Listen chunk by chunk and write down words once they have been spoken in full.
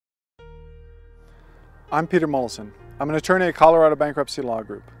I'm Peter Mullison. I'm an attorney at Colorado Bankruptcy Law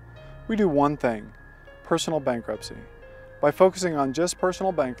Group. We do one thing, personal bankruptcy. By focusing on just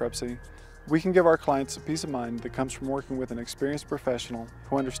personal bankruptcy, we can give our clients the peace of mind that comes from working with an experienced professional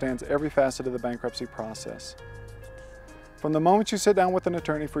who understands every facet of the bankruptcy process. From the moment you sit down with an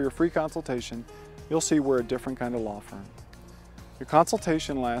attorney for your free consultation, you'll see we're a different kind of law firm. Your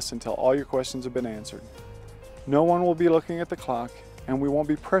consultation lasts until all your questions have been answered. No one will be looking at the clock, and we won't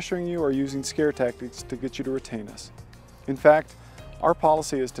be pressuring you or using scare tactics to get you to retain us. In fact, our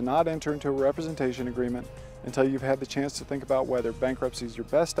policy is to not enter into a representation agreement until you've had the chance to think about whether bankruptcy is your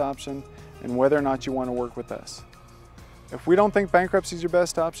best option and whether or not you want to work with us. If we don't think bankruptcy is your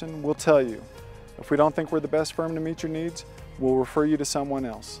best option, we'll tell you. If we don't think we're the best firm to meet your needs, we'll refer you to someone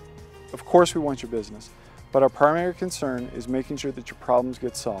else. Of course we want your business, but our primary concern is making sure that your problems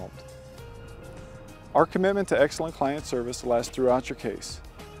get solved. Our commitment to excellent client service lasts throughout your case.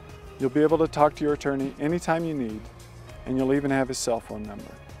 You'll be able to talk to your attorney anytime you need, and you'll even have his cell phone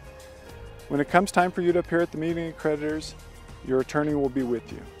number. When it comes time for you to appear at the meeting of creditors, your attorney will be with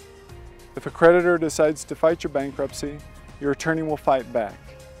you. If a creditor decides to fight your bankruptcy, your attorney will fight back.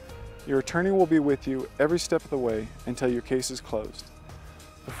 Your attorney will be with you every step of the way until your case is closed.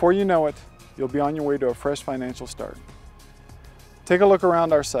 Before you know it, you'll be on your way to a fresh financial start. Take a look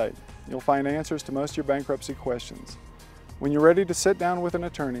around our site. You'll find answers to most of your bankruptcy questions. When you're ready to sit down with an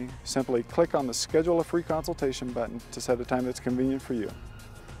attorney, simply click on the Schedule a Free Consultation button to set a time that's convenient for you.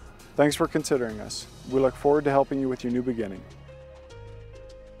 Thanks for considering us. We look forward to helping you with your new beginning.